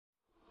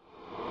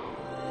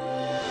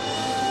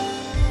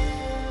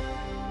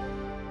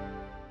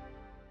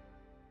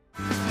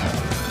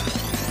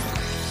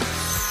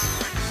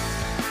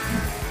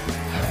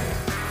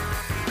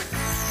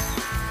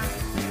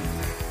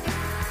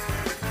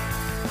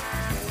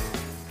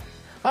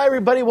Hi,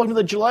 everybody. Welcome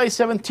to the July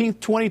 17th,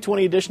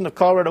 2020 edition of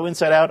Colorado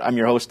Inside Out. I'm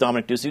your host,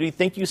 Dominic Dezzutti.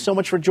 Thank you so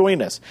much for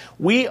joining us.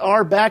 We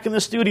are back in the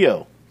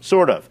studio,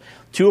 sort of.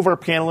 Two of our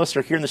panelists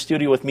are here in the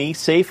studio with me,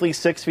 safely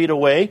 6 feet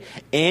away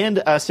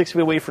and 6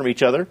 feet away from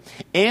each other.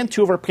 And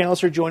two of our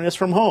panelists are joining us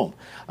from home.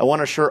 I want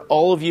to assure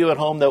all of you at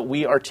home that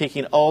we are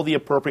taking all the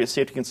appropriate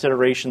safety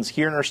considerations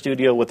here in our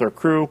studio with our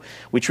crew.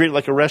 We treat it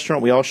like a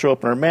restaurant. We all show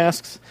up in our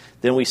masks.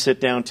 Then we sit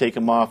down, take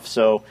them off.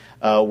 So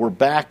we're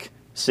back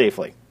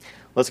safely.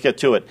 Let's get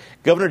to it.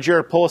 Governor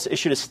Jared Polis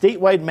issued a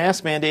statewide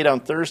mask mandate on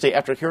Thursday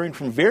after hearing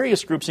from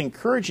various groups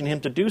encouraging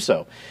him to do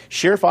so.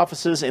 Sheriff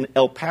offices in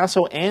El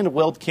Paso and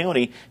Weld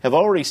County have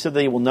already said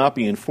they will not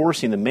be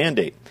enforcing the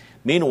mandate.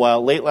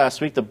 Meanwhile, late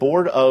last week, the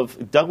Board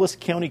of Douglas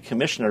County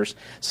Commissioners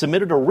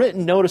submitted a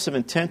written notice of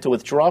intent to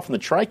withdraw from the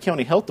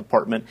Tri-County Health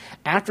Department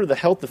after the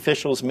health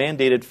officials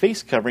mandated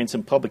face coverings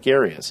in public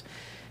areas.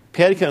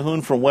 Patty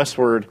Cahoon from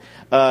Westward,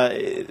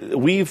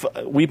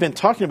 we've been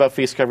talking about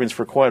face coverings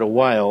for quite a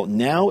while.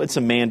 Now it's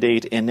a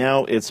mandate, and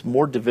now it's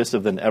more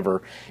divisive than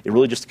ever. It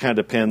really just kind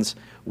of depends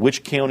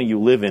which county you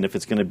live in if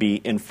it's going to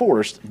be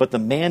enforced, but the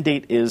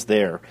mandate is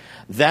there.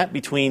 That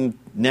between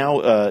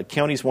now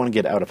counties want to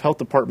get out of health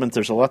departments,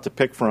 there's a lot to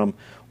pick from.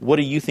 What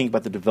do you think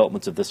about the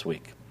developments of this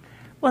week?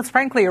 Well, it's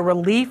frankly a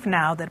relief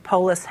now that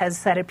Polis has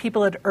said it.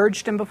 People had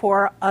urged him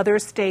before. Other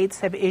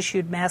states have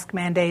issued mask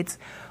mandates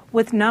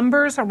with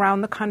numbers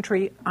around the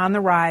country on the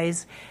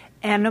rise.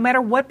 And no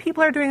matter what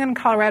people are doing in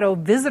Colorado,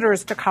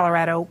 visitors to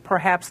Colorado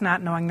perhaps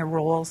not knowing the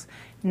rules,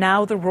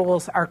 now the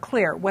rules are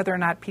clear. Whether or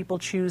not people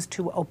choose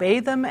to obey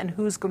them and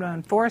who's going to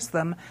enforce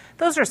them,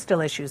 those are still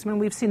issues. I mean,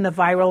 we've seen the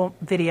viral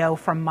video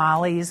from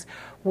Molly's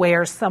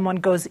where someone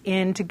goes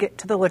in to get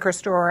to the liquor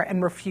store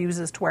and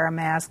refuses to wear a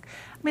mask.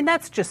 I mean,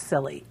 that's just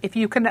silly. If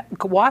you can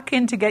walk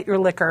in to get your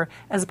liquor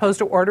as opposed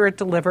to order it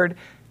delivered,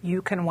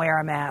 you can wear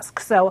a mask.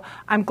 So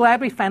I'm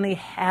glad we finally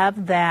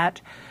have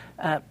that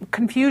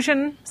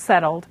confusion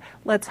settled.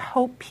 Let's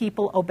hope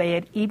people obey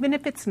it. Even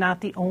if it's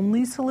not the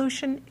only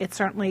solution, it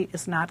certainly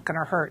is not going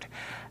to hurt.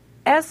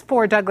 As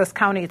for Douglas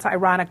County, it's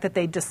ironic that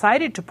they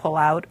decided to pull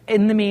out.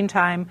 In the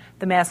meantime,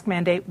 the mask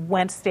mandate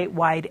went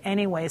statewide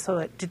anyway, so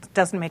it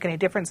doesn't make any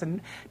difference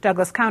in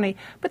Douglas County.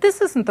 But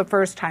this isn't the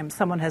first time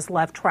someone has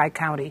left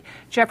Tri-County.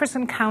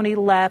 Jefferson County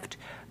left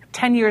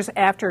 10 years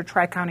after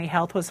Tri-County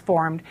Health was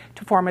formed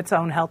to form its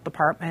own health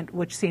department,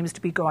 which seems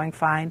to be going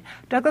fine.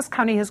 Douglas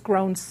County has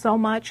grown so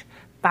much.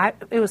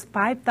 It was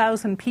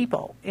 5,000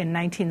 people in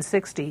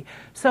 1960.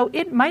 So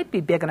it might be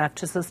big enough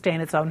to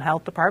sustain its own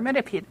health department.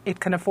 If it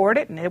can afford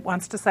it and it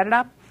wants to set it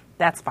up,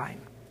 that's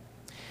fine.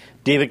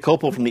 David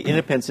Kopel from the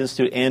Independence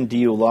Institute and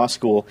DU Law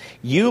School,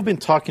 you've been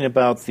talking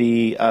about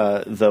the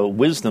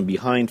wisdom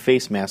behind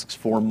face masks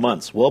for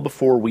months, well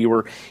before we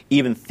were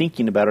even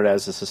thinking about it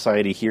as a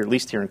society here, at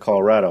least here in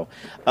Colorado.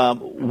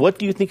 What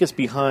do you think is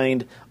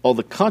behind all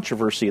the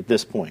controversy at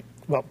this point?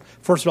 Well,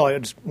 first of all, I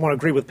just want to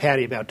agree with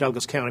Patty about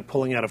Douglas County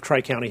pulling out of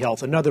Tri-County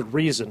Health. Another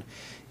reason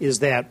is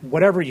that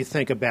whatever you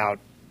think about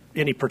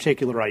any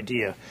particular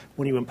idea,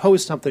 when you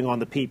impose something on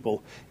the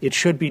people, it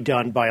should be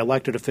done by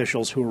elected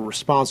officials who are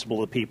responsible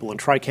to the people. And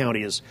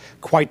Tri-County is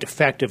quite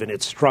defective in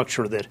its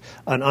structure that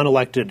an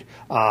unelected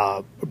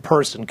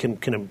person can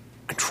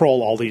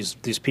control all these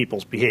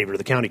people's behavior.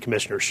 The county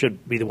commissioners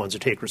should be the ones who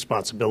take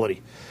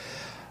responsibility.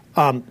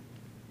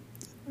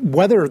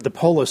 Whether the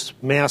Polis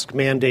mask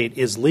mandate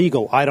is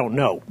legal, I don't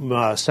know.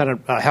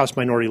 House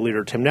Minority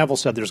Leader Tim Neville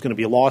said there's going to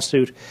be a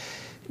lawsuit.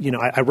 You know,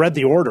 I read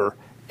the order,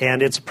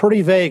 and it's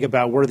pretty vague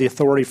about where the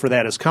authority for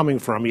that is coming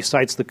from. He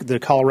cites the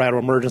Colorado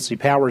Emergency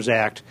Powers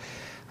Act.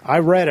 I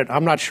read it.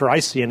 I'm not sure I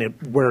see in it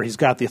where he's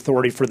got the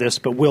authority for this,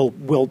 but we'll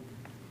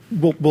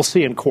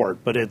see in court.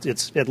 But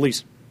it's at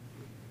least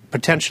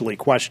potentially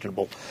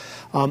questionable.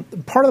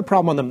 Part of the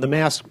problem on the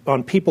mask,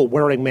 on people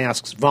wearing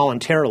masks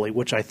voluntarily,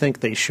 which I think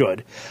they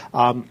should,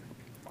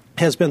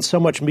 has been so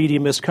much media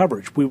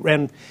miscoverage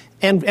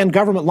and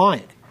government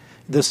lying.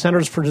 The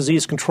Centers for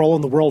Disease Control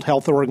and the World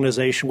Health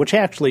Organization, which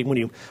actually, when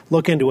you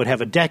look into it,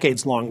 have a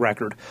decades-long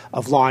record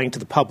of lying to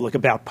the public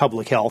about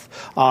public health,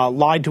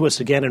 lied to us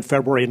again in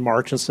February and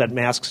March and said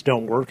masks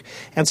don't work.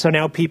 And so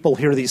now people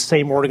hear these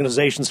same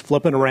organizations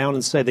flipping around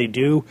and say they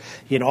do.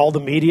 You know, all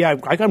the media,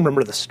 I can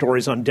remember the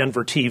stories on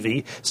Denver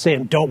TV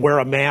saying don't wear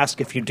a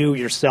mask. If you do,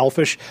 you're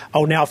selfish.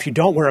 Oh, now if you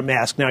don't wear a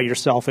mask, now you're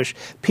selfish.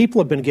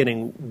 People have been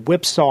getting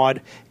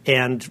whipsawed,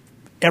 and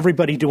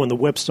everybody doing the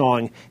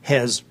whipsawing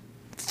has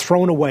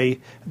thrown away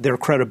their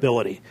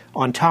credibility.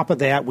 On top of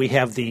that, we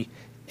have the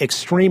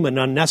extreme and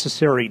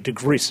unnecessary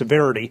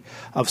severity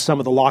of some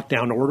of the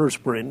lockdown orders.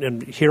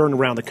 And here and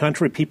around the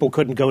country, people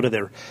couldn't go to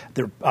their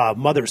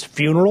mother's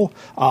funeral.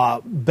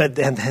 But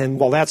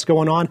while that's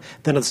going on,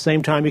 then at the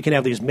same time, you can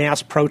have these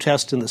mass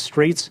protests in the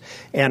streets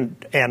and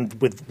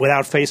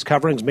without face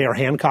coverings, Mayor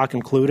Hancock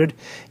included.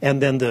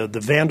 And then the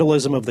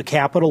vandalism of the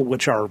Capitol,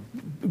 which our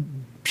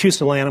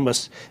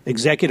pusillanimous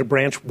executive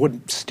branch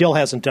still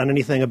hasn't done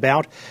anything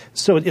about.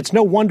 So it's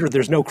no wonder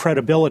there's no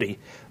credibility.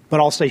 But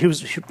I'll say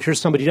here's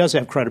somebody who does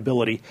have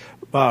credibility,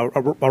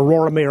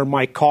 Aurora Mayor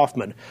Mike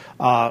Kaufman,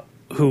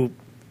 who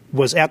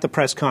was at the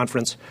press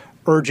conference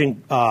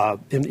urging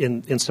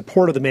in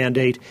support of the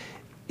mandate.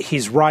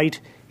 He's right.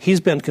 He's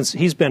been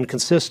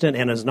consistent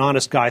and is an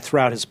honest guy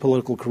throughout his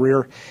political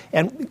career.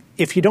 And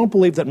if you don't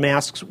believe that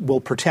masks will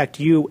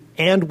protect you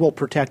and will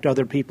protect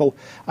other people,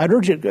 I'd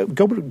urge you to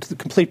go to the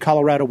Complete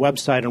Colorado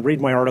website and read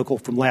my article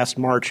from last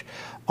March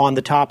on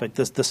the topic.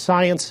 The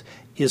science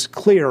is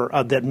clear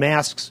that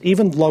masks,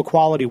 even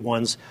low-quality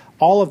ones,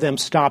 all of them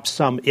stop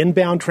some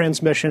inbound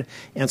transmission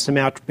and some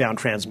outbound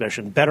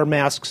transmission. Better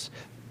masks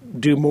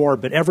do more,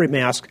 but every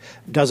mask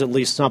does at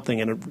least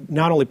something, and it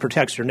not only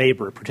protects your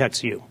neighbor, it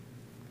protects you.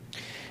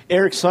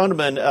 Eric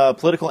Sonderman,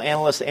 political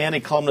analyst and a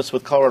columnist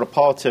with Colorado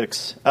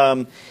Politics.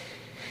 Actually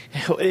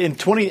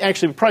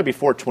probably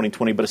before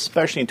 2020, but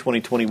especially in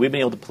 2020, we've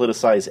been able to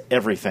politicize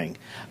everything.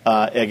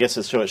 I guess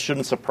it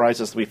shouldn't surprise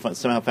us that we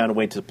somehow found a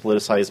way to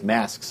politicize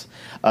masks,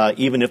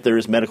 even if there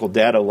is medical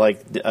data,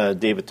 like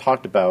David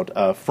talked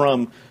about,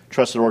 from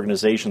trusted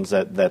organizations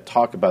that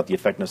talk about the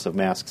effectiveness of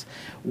masks.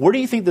 Where do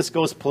you think this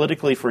goes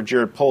politically for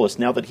Jared Polis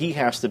now that he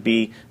has to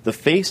be the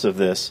face of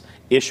this,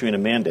 issuing a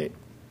mandate?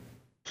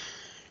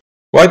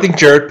 Well, I think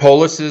Jared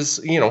Polis is,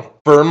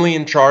 firmly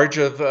in charge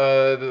of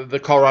the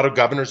Colorado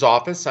governor's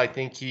office. I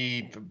think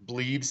he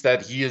believes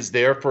that he is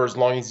there for as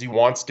long as he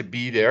wants to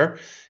be there,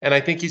 and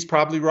I think he's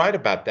probably right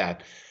about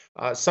that.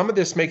 Some of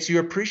this makes you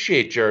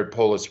appreciate Jared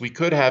Polis. We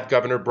could have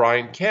Governor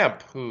Brian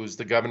Kemp, who's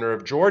the governor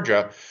of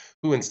Georgia,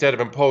 who instead of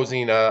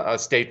imposing a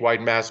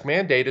statewide mask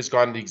mandate has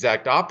gone the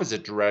exact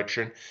opposite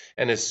direction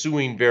and is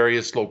suing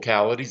various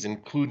localities,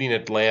 including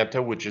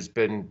Atlanta, which has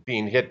been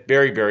being hit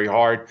very, very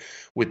hard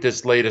with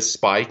this latest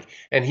spike.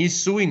 And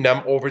he's suing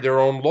them over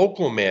their own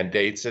local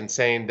mandates and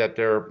saying that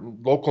their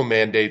local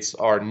mandates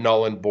are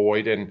null and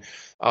void and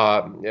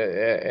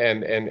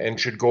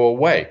should go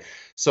away.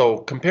 So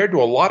compared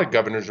to a lot of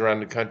governors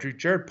around the country,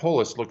 Jared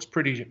Polis looks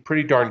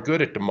pretty darn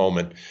good at the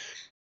moment.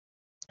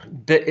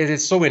 It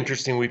is so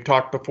interesting. We've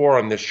talked before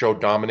on this show,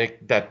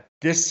 Dominic, that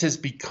this has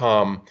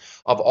become,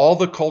 of all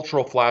the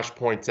cultural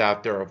flashpoints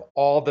out there, of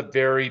all the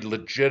very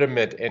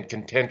legitimate and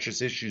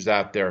contentious issues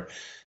out there,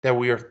 that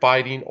we are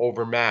fighting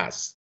over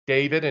masks.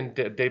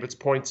 David's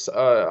points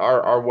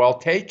are well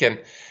taken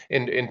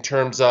in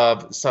terms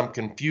of some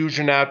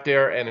confusion out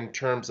there and in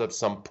terms of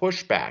some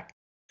pushback.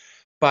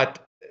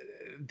 But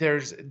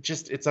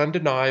it's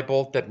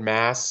undeniable that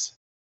masks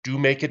do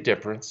make a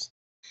difference.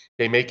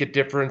 They make a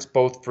difference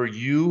both for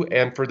you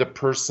and for the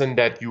person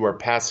that you are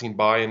passing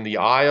by in the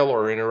aisle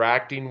or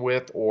interacting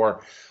with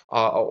or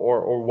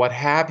what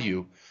have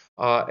you.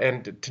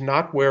 And to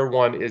not wear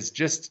one is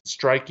just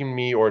striking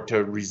me, or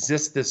to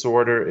resist this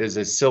order is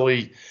a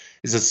silly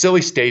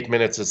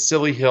statement. It's a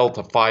silly hill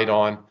to fight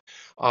on.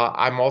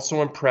 I'm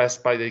also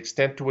impressed by the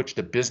extent to which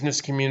the business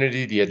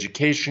community, the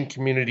education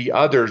community,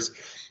 others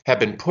have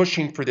been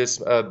pushing for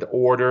this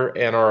order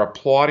and are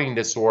applauding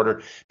this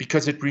order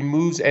because it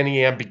removes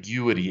any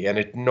ambiguity and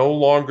it no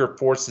longer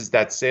forces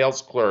that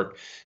sales clerk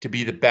to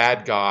be the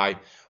bad guy,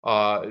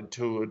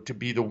 to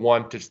be the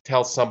one to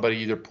tell somebody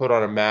either put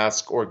on a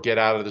mask or get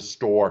out of the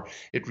store.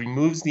 It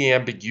removes the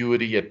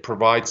ambiguity. It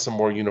provides some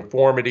more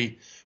uniformity,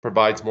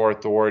 provides more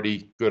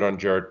authority. Good on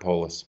Jared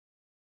Polis.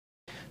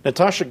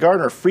 Natasha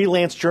Gardner,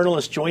 freelance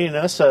journalist, joining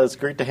us. It's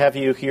great to have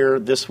you here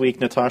this week,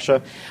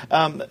 Natasha.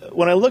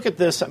 When I look at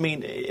this,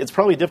 it's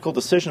probably a difficult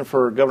decision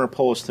for Governor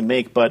Polis to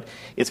make, but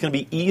it's going to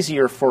be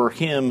easier for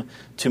him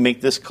to make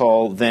this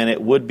call than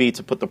it would be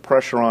to put the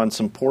pressure on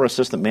some poor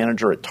assistant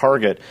manager at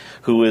Target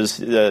who is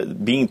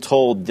being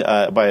told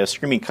by a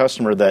screaming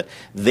customer that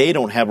they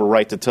don't have a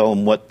right to tell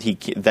him what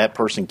that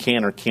person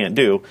can or can't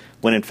do,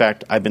 when in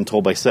fact I've been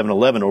told by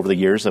 7-Eleven over the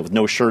years of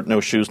no shirt,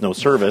 no shoes, no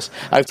service.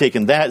 I've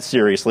taken that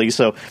seriously,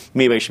 so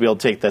maybe I should be able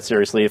to take that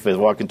seriously if I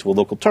walk into a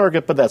local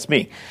Target, but that's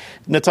me.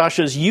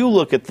 Natasha, as you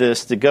look at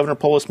this, did Governor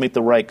Polis make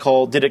the right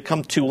call? Did it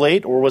come too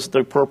late, or was it the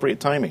appropriate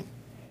timing?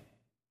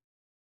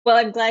 Well,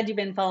 I'm glad you've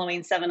been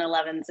following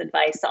 7-Eleven's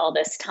advice all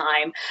this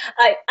time.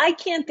 I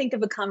can't think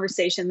of a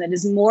conversation that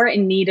is more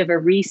in need of a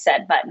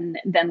reset button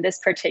than this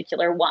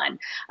particular one.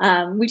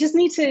 We just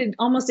need to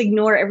almost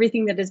ignore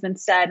everything that has been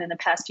said in the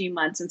past few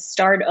months and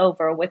start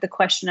over with the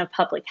question of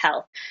public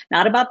health,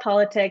 not about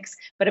politics,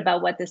 but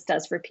about what this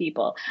does for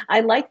people. I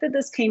like that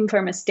this came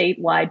from a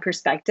statewide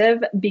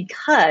perspective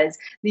because,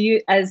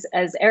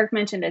 as Eric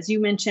mentioned, as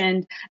you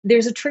mentioned,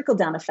 there's a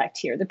trickle-down effect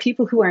here. The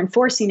people who are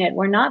enforcing it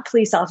were not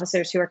police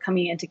officers who are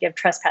coming in to give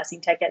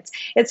trespassing tickets.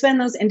 It's been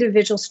those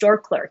individual store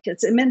clerks.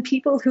 It's been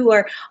people who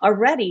are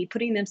already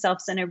putting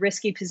themselves in a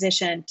risky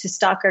position to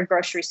stock our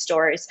grocery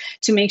stores,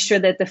 to make sure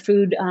that the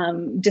food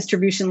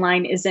distribution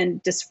line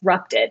isn't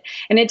disrupted.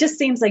 And it just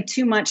seems like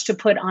too much to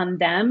put on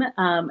them,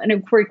 and a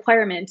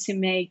requirement to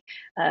make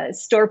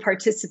store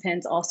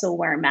participants also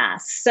wear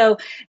masks. So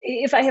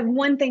if I have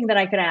one thing that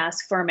I could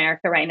ask for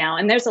America right now,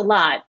 and there's a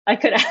lot I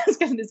could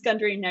ask of this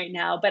country right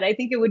now, but I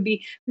think it would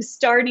be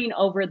starting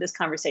over this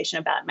conversation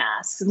about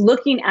masks,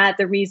 looking looking at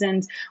the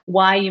reasons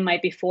why you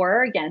might be for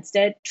or against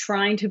it,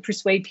 trying to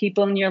persuade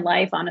people in your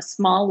life on a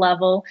small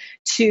level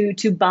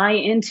to buy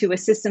into a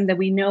system that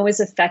we know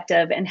is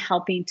effective and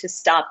helping to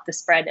stop the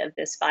spread of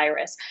this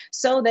virus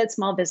so that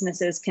small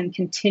businesses can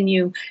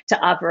continue to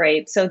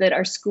operate, so that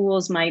our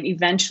schools might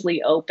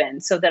eventually open,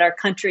 so that our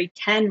country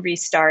can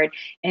restart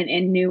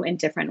in new and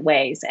different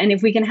ways. And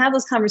if we can have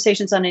those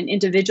conversations on an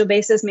individual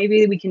basis,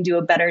 maybe we can do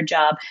a better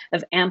job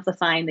of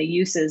amplifying the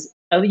use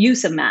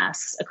of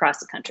masks across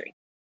the country.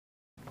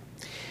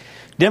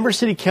 Denver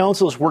City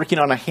Council is working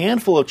on a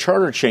handful of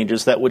charter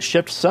changes that would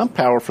shift some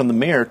power from the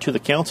mayor to the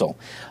council.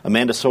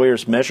 Amanda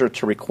Sawyer's measure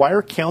to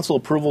require council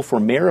approval for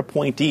mayor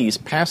appointees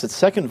passed its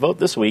second vote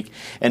this week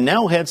and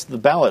now heads to the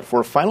ballot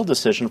for a final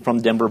decision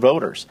from Denver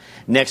voters.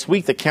 Next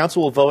week, the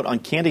council will vote on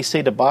Candace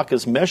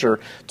Tabaka's measure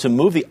to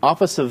move the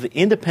Office of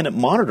Independent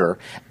Monitor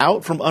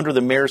out from under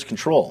the mayor's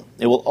control.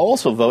 It will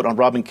also vote on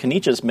Robin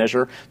Kanicha's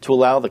measure to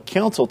allow the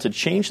council to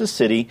change the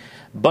city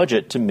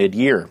budget to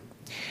mid-year.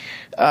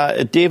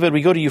 David,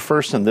 we go to you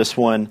first on this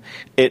one.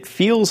 It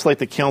feels like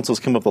the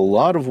council's come up with a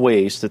lot of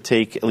ways to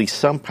take at least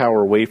some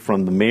power away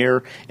from the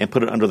mayor and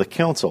put it under the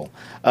council.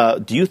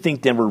 Do you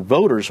think Denver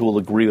voters will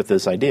agree with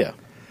this idea?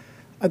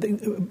 I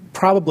think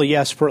probably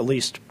yes, for at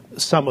least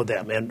some of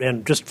them.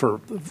 And just for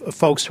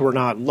folks who are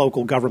not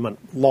local government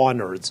law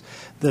nerds,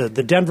 the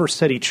Denver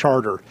City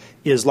Charter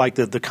is like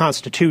the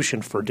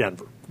Constitution for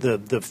Denver,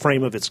 the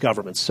frame of its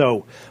government.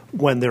 So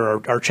when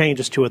there are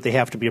changes to it, they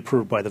have to be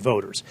approved by the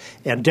voters.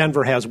 And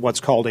Denver has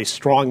what's called a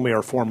strong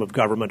mayor form of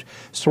government,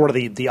 sort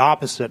of the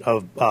opposite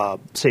of,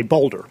 say,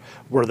 Boulder,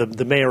 where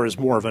the mayor is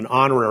more of an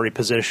honorary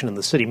position and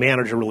the city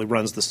manager really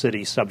runs the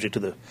city subject to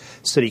the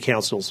city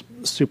council's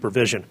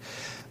supervision.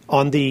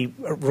 On the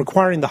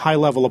requiring the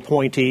high-level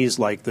appointees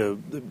like the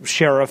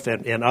sheriff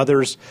and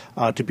others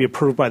to be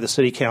approved by the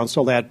city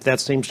council, that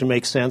seems to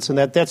make sense, and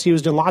that's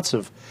used in lots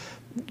of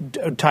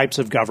types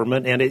of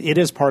government, and it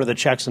is part of the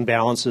checks and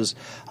balances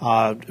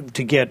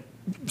to get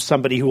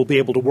somebody who will be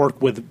able to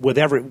work with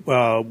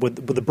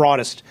the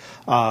broadest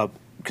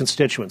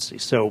constituency.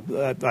 So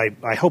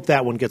I hope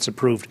that one gets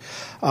approved.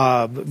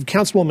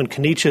 Councilwoman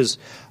Kanicha's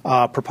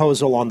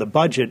proposal on the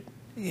budget,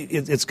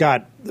 it's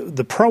got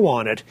the pro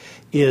on it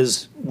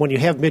is when you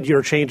have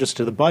mid-year changes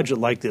to the budget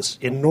like this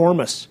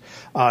enormous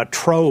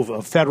trove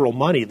of federal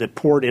money that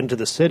poured into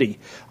the city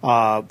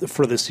for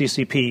the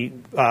CCP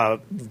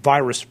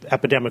virus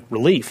epidemic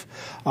relief.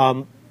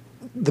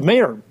 The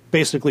mayor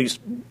basically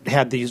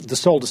had the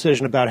sole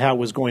decision about how it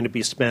was going to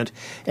be spent,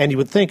 and you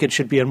would think it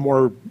should be a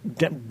more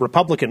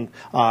Republican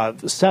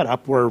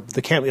setup where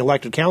the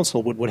elected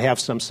council would have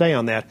some say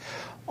on that.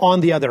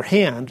 On the other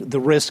hand, the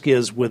risk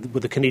is with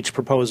the Kanicha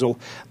proposal,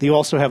 you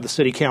also have the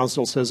city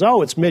council says,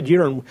 oh, it's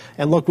mid-year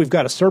and look, we've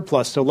got a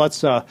surplus, so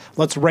let's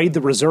raid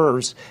the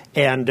reserves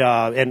and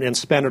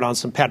spend it on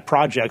some pet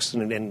projects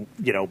and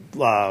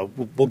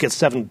we'll get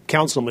 7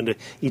 councilmen to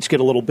each get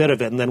a little bit of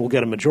it and then we'll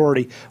get a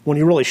majority when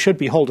you really should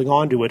be holding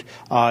on to it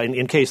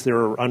in case there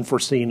are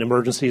unforeseen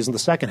emergencies in the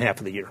second half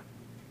of the year.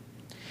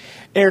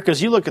 Eric,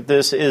 as you look at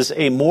this, is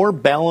a more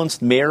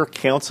balanced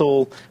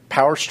mayor-council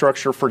power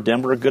structure for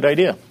Denver a good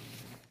idea?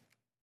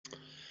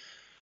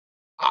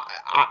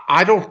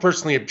 I don't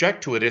personally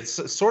object to it.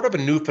 It's sort of a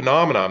new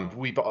phenomenon.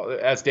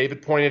 As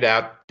David pointed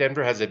out,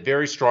 Denver has a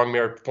very strong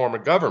mayor form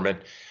of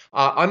government,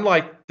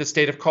 unlike the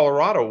state of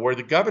Colorado, where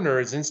the governor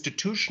is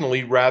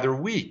institutionally rather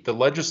weak. The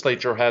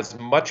legislature has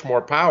much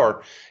more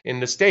power in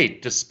the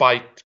state,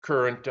 despite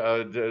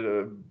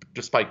Governor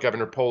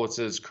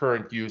Polis's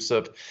current use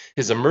of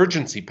his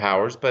emergency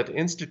powers. But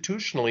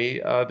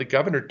institutionally, the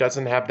governor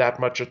doesn't have that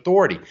much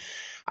authority.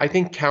 I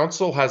think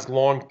council has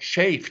long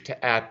chafed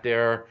at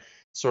their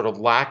sort of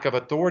lack of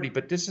authority,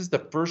 but this is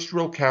the first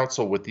real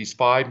council with these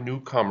 5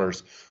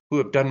 newcomers who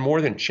have done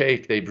more than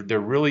chafe. They're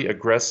really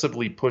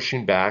aggressively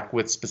pushing back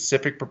with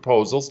specific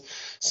proposals,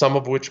 some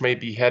of which may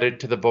be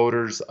headed to the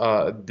voters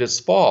this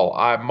fall.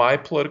 My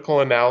political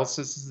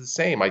analysis is the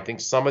same. I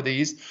think some of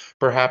these,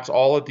 perhaps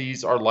all of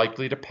these, are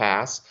likely to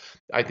pass.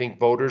 I think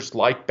voters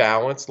like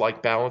balance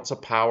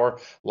of power,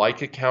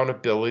 like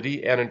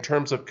accountability. And in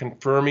terms of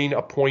confirming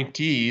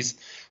appointees,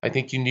 I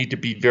think you need to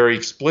be very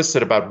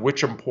explicit about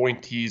which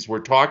appointees we're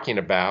talking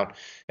about.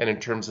 And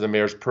in terms of the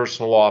mayor's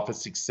personal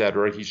office, et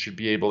cetera, he should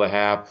be able to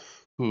have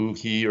who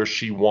he or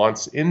she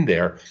wants in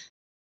there.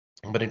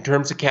 But in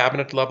terms of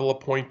cabinet level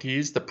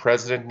appointees, the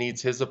president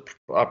needs his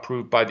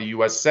approved by the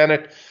U.S.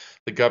 Senate.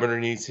 The governor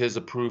needs his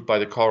approved by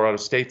the Colorado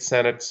State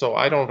Senate, so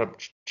I don't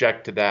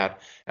object to that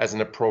as an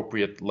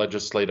appropriate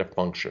legislative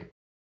function.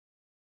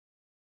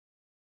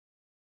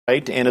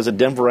 Right, and as a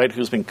Denverite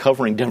who's been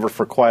covering Denver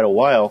for quite a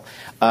while,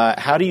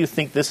 how do you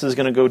think this is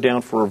going to go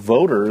down for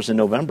voters in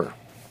November?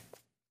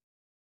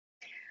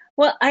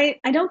 Well, I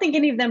don't think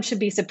any of them should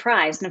be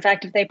surprised. In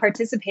fact, if they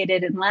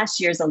participated in last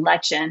year's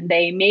election,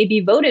 they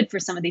maybe voted for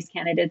some of these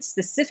candidates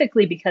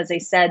specifically because they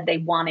said they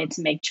wanted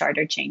to make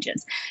charter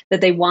changes, that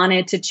they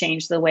wanted to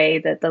change the way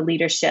that the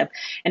leadership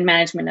and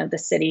management of the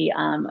city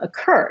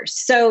occurs.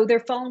 So they're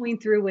following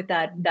through with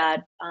that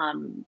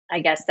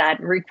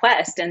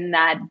request and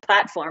that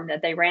platform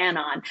that they ran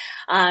on.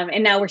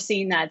 And now we're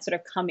seeing that sort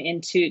of come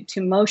into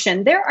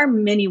motion. There are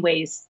many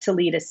ways to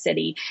lead a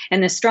city,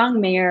 and the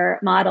strong mayor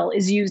model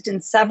is used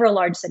in several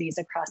large cities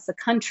across the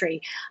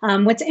country.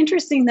 What's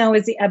interesting, though,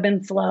 is the ebb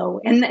and flow,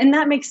 and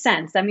that makes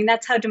sense. I mean,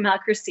 that's how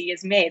democracy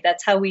is made.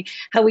 That's how we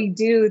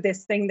do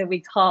this thing that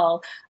we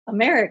call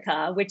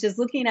America, which is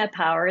looking at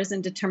powers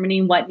and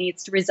determining what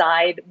needs to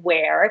reside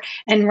where.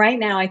 And right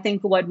now, I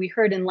think what we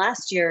heard in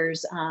last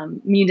year's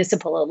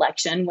municipal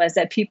election was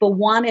that people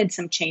wanted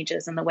some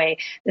changes in the way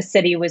the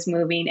city was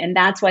moving. And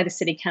that's why the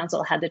city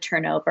council had the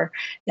turnover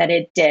that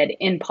it did,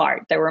 in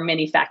part. There were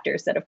many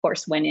factors that, of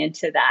course, went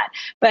into that.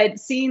 But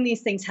seeing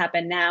these things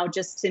happen now,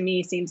 just to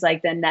me, seems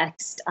like the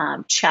next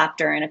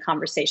chapter in a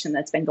conversation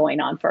that's been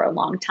going on for a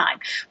long time.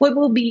 What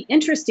will be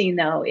interesting,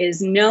 though,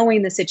 is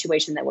knowing the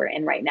situation that we're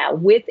in right now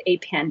with a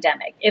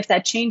pandemic, if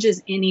that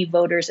changes any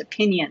voters'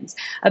 opinions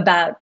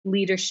about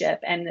leadership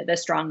and the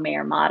strong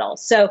mayor model.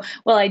 So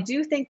while I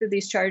do think that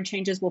these charter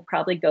changes will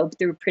probably go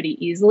through pretty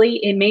easily,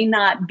 it may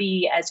not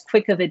be as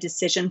quick of a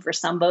decision for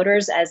some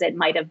voters as it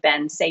might have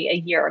been, say, a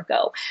year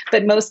ago.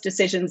 But most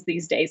decisions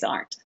these days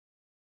aren't.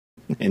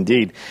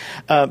 Indeed.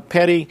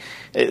 Patty,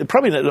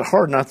 probably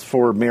hard not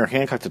for Mayor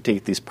Hancock to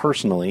take these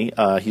personally.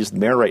 He's the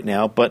mayor right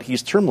now, but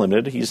he's term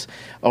limited. He's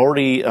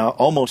already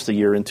almost a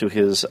year into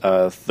his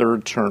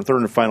third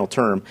and final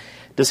term.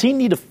 Does he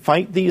need to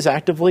fight these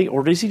actively,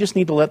 or does he just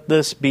need to let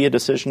this be a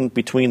decision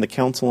between the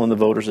council and the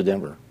voters of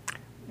Denver?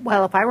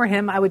 Well, if I were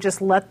him, I would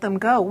just let them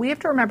go. We have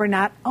to remember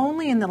not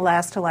only in the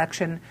last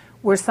election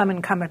were some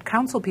incumbent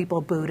council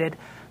people booted,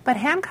 but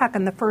Hancock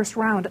in the first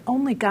round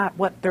only got,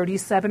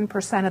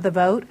 37% of the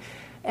vote?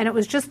 And it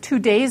was just 2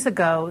 days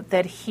ago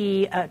that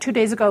he,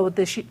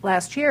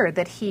 last year,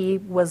 that he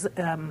was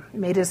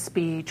made his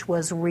speech,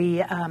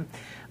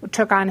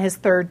 took on his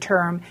third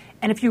term.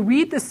 And if you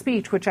read the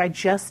speech, which I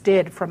just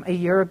did from a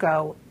year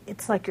ago,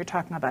 it's like you're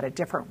talking about a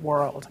different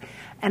world.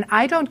 And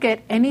I don't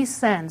get any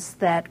sense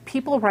that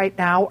people right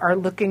now are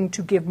looking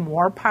to give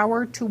more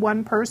power to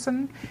one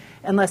person,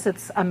 unless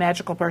it's a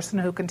magical person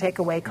who can take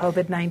away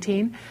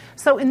COVID-19.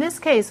 So in this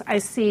case, I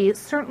see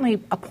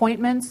certainly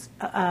appointments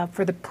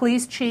for the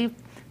police chief,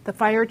 the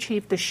fire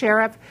chief, the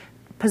sheriff,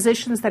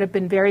 positions that have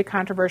been very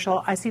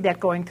controversial. I see that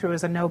going through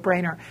as a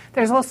no-brainer.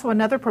 There's also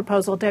another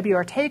proposal Debbie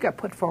Ortega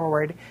put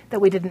forward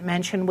that we didn't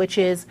mention, which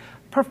is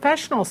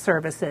professional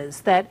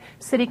services, that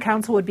city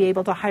council would be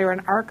able to hire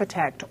an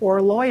architect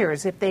or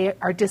lawyers if they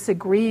are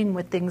disagreeing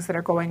with things that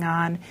are going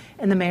on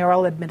in the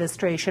mayoral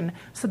administration,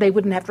 so they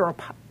wouldn't have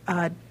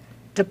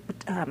to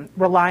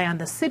rely on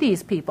the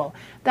city's people.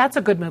 That's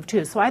a good move,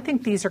 too. So I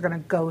think these are going to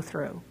go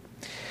through.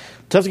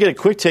 Tough to get a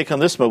quick take on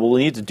this, but we'll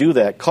need to do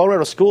that.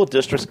 Colorado school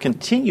districts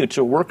continue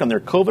to work on their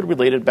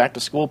COVID-related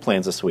back-to-school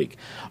plans this week.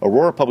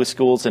 Aurora Public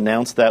Schools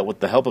announced that with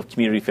the help of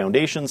community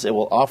foundations, it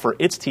will offer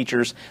its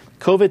teachers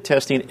COVID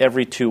testing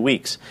every 2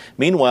 weeks.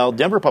 Meanwhile,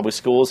 Denver Public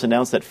Schools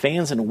announced that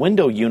fans and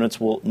window units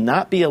will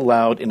not be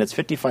allowed in its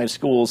 55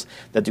 schools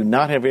that do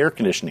not have air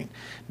conditioning.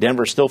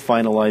 Denver is still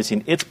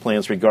finalizing its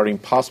plans regarding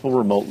possible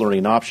remote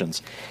learning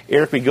options.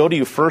 Eric, we go to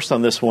you first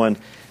on this one.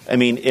 I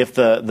mean, if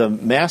the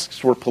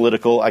masks were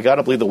political, I got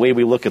to believe the way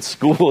we look at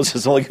schools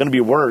is only going to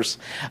be worse.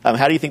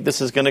 How do you think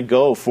this is going to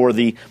go for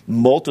the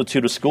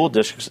multitude of school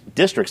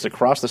districts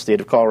across the state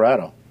of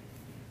Colorado?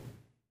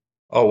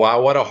 Oh,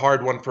 wow. What a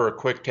hard one for a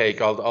quick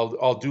take.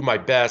 I'll do my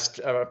best.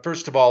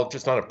 First of all,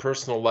 just on a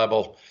personal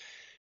level,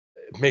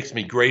 it makes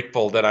me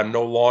grateful that I'm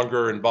no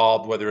longer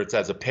involved, whether it's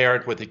as a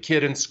parent with a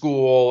kid in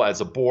school, as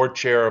a board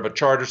chair of a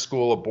charter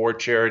school, a board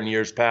chair in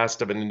years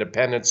past of an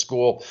independent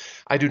school.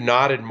 I do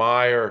not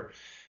admire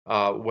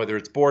whether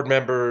it's board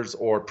members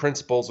or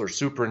principals or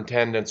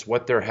superintendents,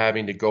 what they're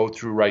having to go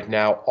through right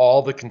now,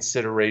 all the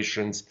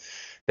considerations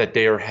that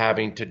they are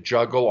having to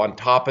juggle. On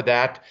top of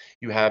that,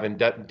 you have in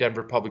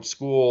Denver Public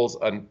Schools,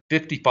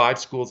 55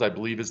 schools, I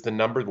believe is the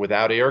number,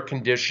 without air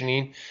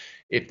conditioning.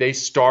 If they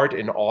start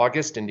in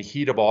August, in the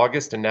heat of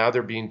August, and now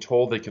they're being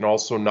told they can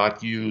also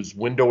not use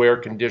window air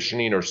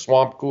conditioning or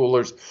swamp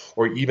coolers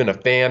or even a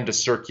fan to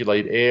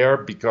circulate air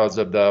because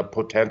of the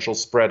potential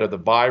spread of the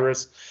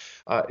virus.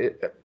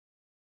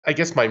 I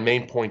guess my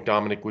main point,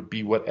 Dominic, would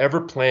be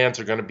whatever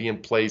plans are going to be in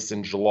place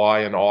in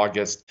July and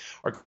August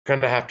are going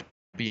to have to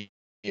be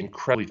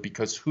incredibly,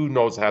 because who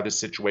knows how this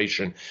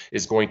situation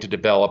is going to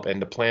develop,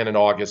 and the plan in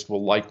August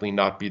will likely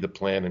not be the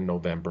plan in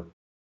November.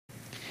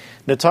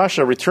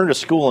 Natasha, return to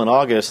school in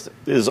August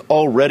is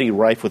already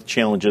rife with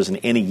challenges in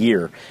any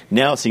year.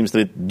 Now it seems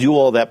to do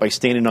all that by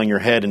standing on your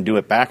head and do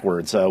it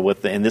backwards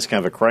in this kind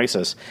of a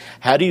crisis.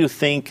 How do you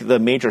think the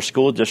major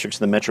school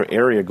districts in the metro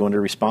area are going to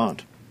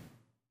respond?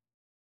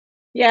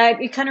 Yeah,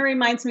 it kind of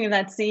reminds me of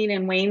that scene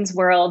in Wayne's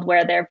World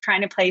where they're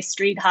trying to play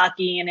street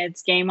hockey and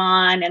it's game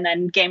on and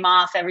then game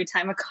off every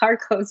time a car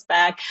goes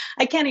back.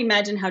 I can't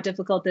imagine how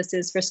difficult this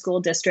is for school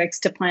districts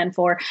to plan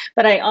for,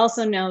 but I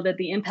also know that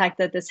the impact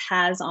that this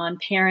has on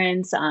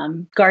parents,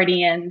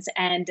 guardians,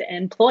 and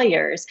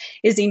employers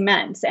is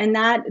immense, and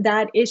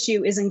that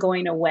issue isn't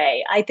going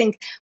away. I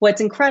think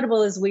what's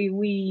incredible is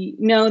we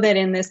know that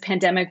in this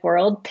pandemic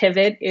world,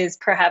 pivot is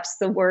perhaps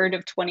the word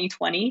of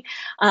 2020,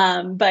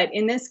 but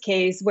in this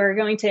case,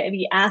 we're going to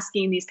be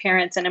asking these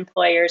parents and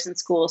employers and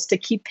schools to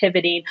keep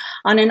pivoting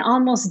on an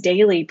almost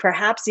daily,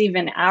 perhaps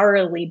even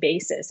hourly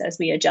basis as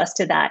we adjust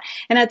to that.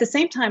 And at the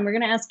same time, we're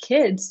going to ask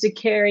kids to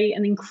carry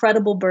an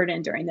incredible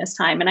burden during this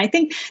time. And I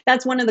think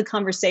that's one of the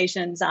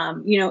conversations,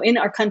 in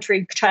our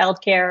country,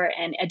 childcare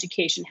and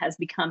education has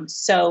become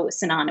so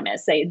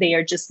synonymous. They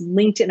are just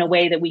linked in a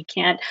way that we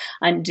can't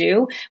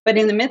undo. But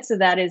in the midst of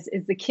that is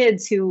the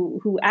kids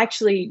who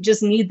actually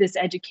just need this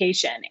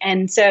education.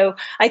 And so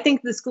I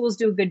think the schools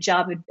do a good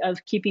job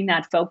of keeping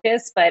that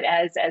focus. But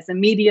as the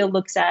media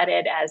looks at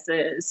it, as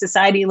the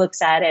society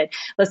looks at it,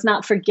 let's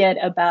not forget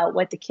about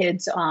what the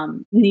kids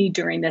need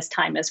during this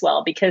time as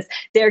well, because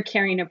they're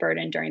carrying a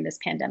burden during this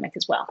pandemic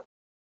as well.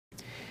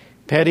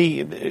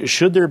 Patty,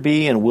 should there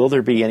be and will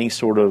there be any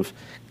sort of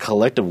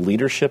collective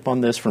leadership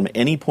on this from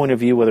any point of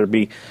view, whether it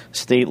be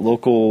state,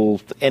 local,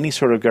 any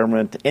sort of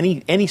government,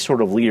 any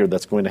sort of leader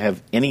that's going to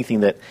have anything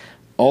that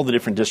all the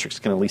different districts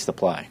can at least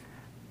apply?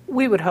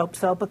 We would hope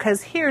so,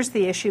 because here's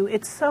the issue.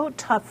 It's so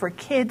tough for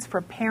kids,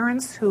 for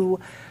parents who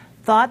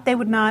thought they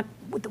would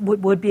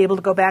be able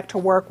to go back to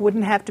work,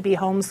 wouldn't have to be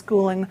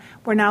homeschooling.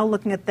 We're now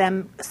looking at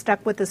them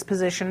stuck with this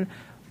position.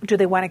 Do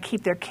they want to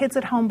keep their kids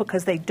at home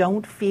because they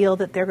don't feel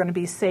that they're going to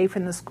be safe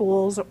in the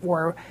schools?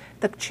 Or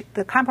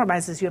the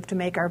compromises you have to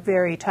make are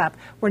very tough.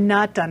 We're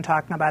not done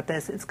talking about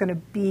this. It's going to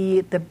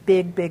be the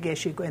big, big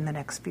issue in the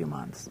next few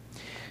months.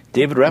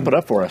 David, wrap it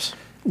up for us.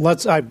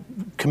 I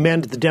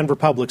commend the Denver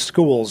Public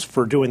Schools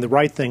for doing the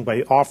right thing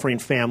by offering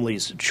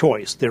families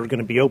choice. They're going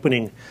to be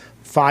opening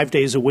 5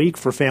 days a week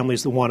for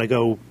families that want to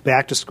go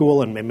back to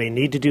school and may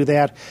need to do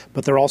that,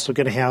 but they're also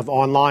going to have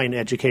online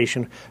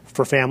education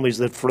for families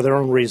that, for their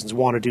own reasons,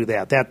 want to do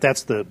that.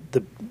 That's the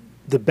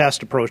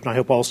best approach, and I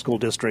hope all school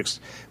districts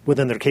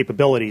within their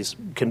capabilities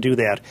can do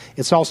that.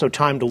 It's also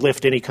time to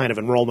lift any kind of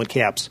enrollment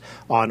caps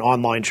on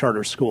online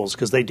charter schools,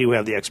 because they do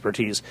have the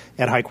expertise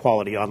at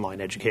high-quality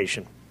online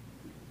education.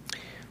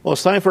 Well,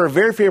 it's time for our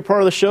very favorite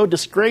part of the show,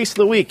 Disgrace of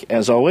the Week.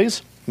 As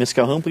always, Ms.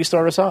 Calhoun, please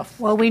start us off.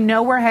 Well, we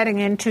know we're heading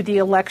into the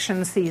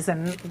election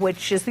season,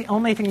 which is the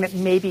only thing that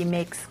maybe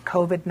makes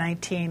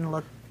COVID-19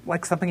 look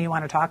like something you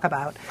want to talk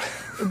about.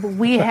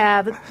 We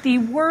have the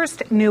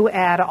worst new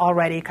ad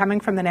already coming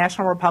from the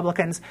National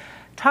Republicans.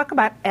 Talk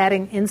about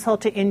adding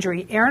insult to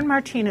injury. Erin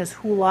Martinez,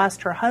 who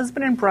lost her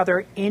husband and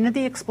brother in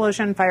the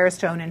explosion in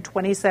Firestone in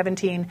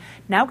 2017,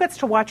 now gets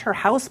to watch her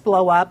house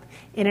blow up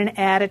in an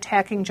ad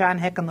attacking John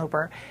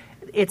Hickenlooper.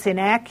 It's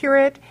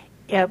inaccurate.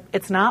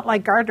 It's not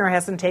like Gardner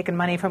hasn't taken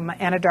money from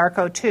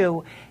Anadarko,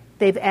 too.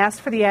 They've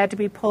asked for the ad to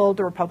be pulled.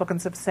 The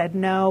Republicans have said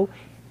no.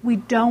 We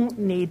don't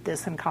need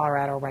this in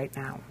Colorado right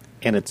now.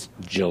 And it's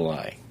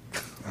July.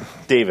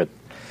 David.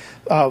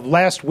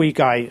 Last week,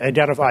 I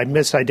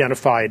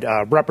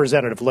misidentified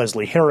Representative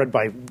Leslie Herod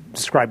by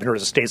describing her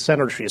as a state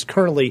senator. She is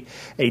currently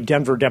a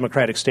Denver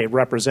Democratic state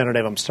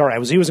representative. I'm sorry, I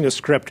was using a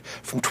script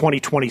from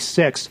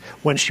 2026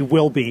 when she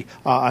will be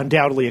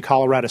undoubtedly a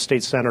Colorado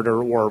state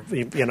senator or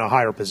in a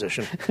higher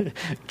position.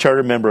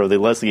 Charter member of the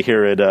Leslie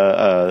Herod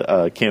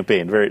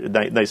campaign. Very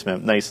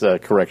nice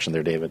correction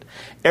there, David.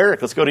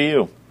 Eric, let's go to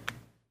you.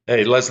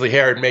 Hey, Leslie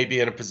Herod may be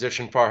in a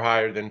position far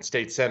higher than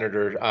state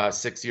senator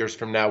 6 years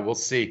from now. We'll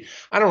see.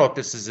 I don't know if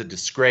this is a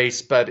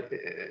disgrace, but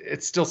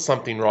it's still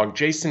something wrong.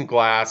 Jason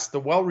Glass, the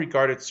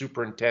well-regarded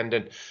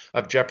superintendent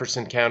of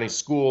Jefferson County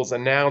Schools,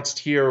 announced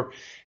here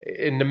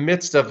in the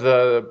midst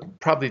of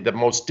probably the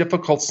most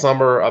difficult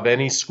summer of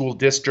any school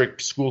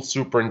district, school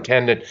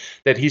superintendent,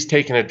 that he's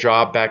taken a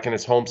job back in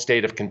his home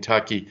state of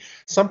Kentucky.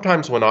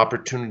 Sometimes when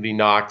opportunity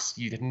knocks,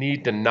 you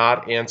need to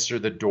not answer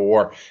the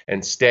door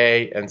and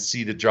stay and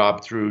see the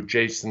job through.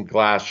 Jason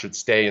Glass should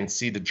stay and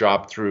see the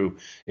job through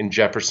in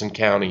Jefferson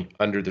County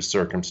under the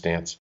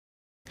circumstance.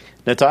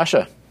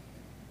 Natasha.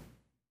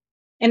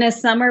 In a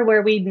summer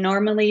where we'd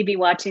normally be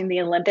watching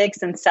the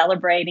Olympics and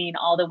celebrating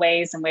all the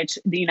ways in which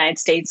the United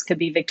States could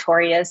be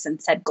victorious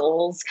and set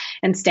goals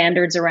and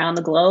standards around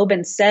the globe,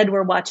 instead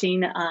we're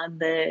watching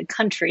the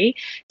country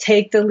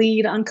take the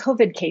lead on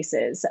COVID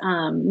cases.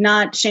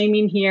 Not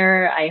shaming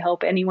here. I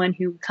hope anyone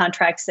who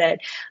contracts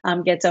it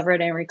gets over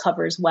it and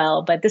recovers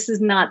well. But this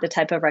is not the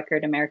type of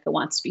record America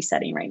wants to be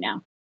setting right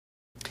now.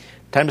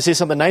 Time to say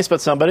something nice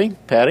about somebody.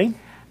 Patty?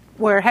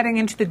 We're heading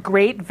into the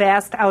great,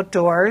 vast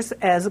outdoors,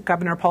 as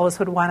Governor Polis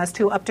would want us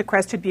to, up to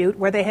Crested Butte,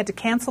 where they had to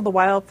cancel the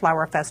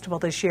Wildflower Festival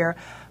this year,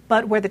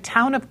 but where the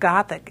town of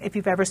Gothic, if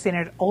you've ever seen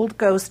it, old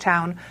ghost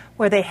town,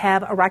 where they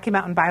have a Rocky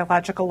Mountain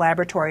Biological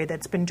Laboratory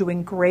that's been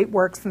doing great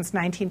work since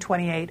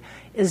 1928,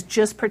 is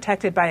just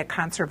protected by a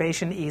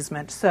conservation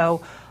easement.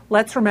 So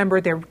let's remember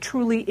there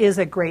truly is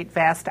a great,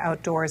 vast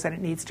outdoors, and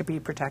it needs to be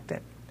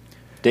protected.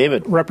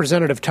 David.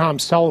 Representative Tom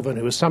Sullivan,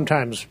 who has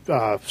sometimes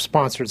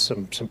sponsored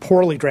some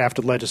poorly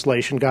drafted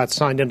legislation, got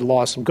signed into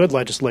law some good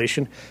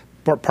legislation,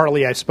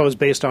 partly, I suppose,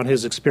 based on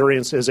his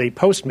experience as a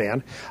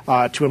postman,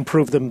 to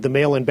improve the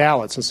mail-in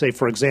ballots. And say,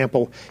 for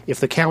example,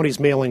 if the county's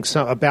mailing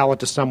a ballot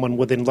to someone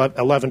within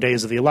 11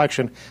 days of the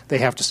election, they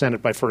have to send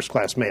it by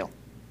first-class mail.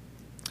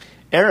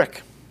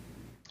 Eric.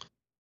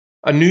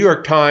 A New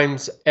York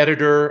Times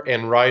editor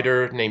and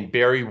writer named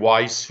Barry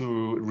Weiss,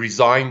 who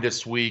resigned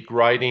this week,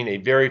 writing a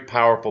very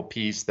powerful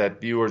piece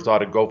that viewers ought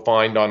to go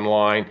find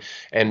online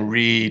and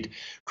read,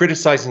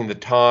 criticizing the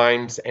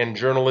Times and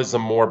journalism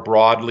more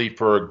broadly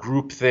for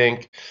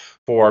groupthink,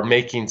 for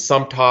making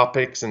some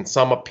topics and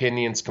some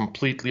opinions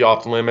completely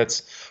off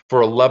limits,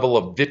 for a level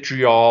of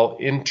vitriol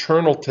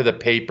internal to the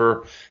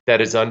paper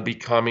that is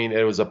unbecoming.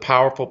 It was a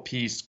powerful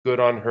piece. Good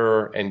on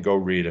her, and go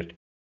read it.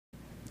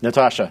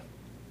 Natasha.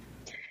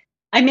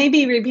 I may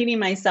be repeating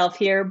myself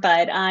here,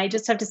 but I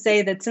just have to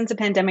say that since the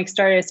pandemic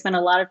started, I've spent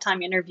a lot of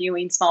time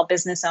interviewing small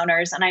business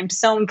owners, and I'm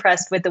so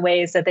impressed with the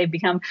ways that they've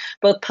become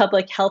both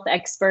public health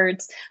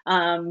experts,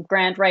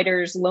 grant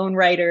writers, loan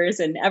writers,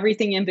 and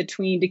everything in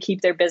between to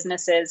keep their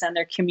businesses and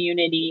their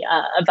community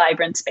a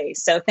vibrant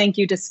space. So thank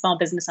you to small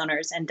business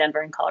owners in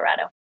Denver and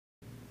Colorado.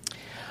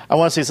 I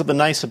want to say something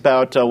nice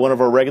about one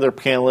of our regular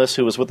panelists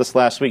who was with us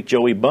last week,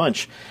 Joey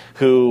Bunch,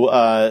 who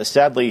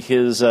sadly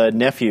his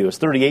nephew, his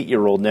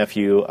 38-year-old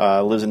nephew,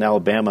 lives in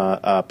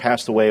Alabama,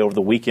 passed away over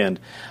the weekend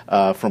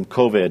from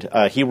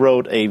COVID. He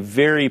wrote a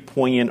very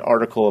poignant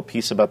article, a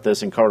piece about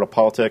this in Colorado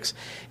Politics.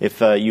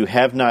 If you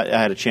have not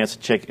had a chance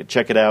to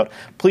check it out,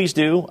 please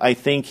do. I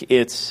think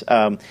it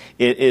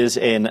is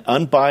an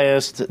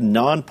unbiased,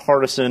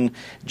 nonpartisan,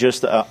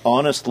 just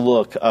honest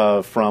look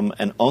from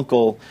an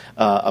uncle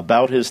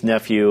about his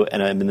nephew.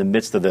 And I'm in the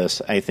midst of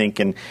this, I think,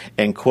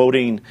 and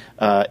quoting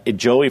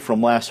Joey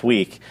from last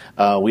week,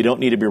 we don't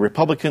need to be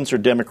Republicans or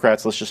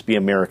Democrats, let's just be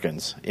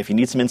Americans. If you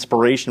need some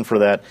inspiration for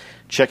that,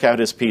 check out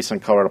his piece on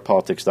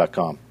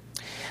coloradopolitics.com.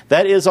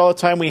 That is all the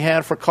time we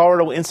had for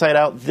Colorado Inside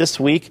Out this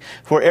week.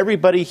 For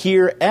everybody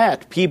here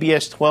at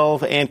PBS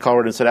 12 and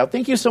Colorado Inside Out,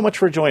 thank you so much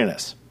for joining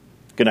us.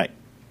 Good night.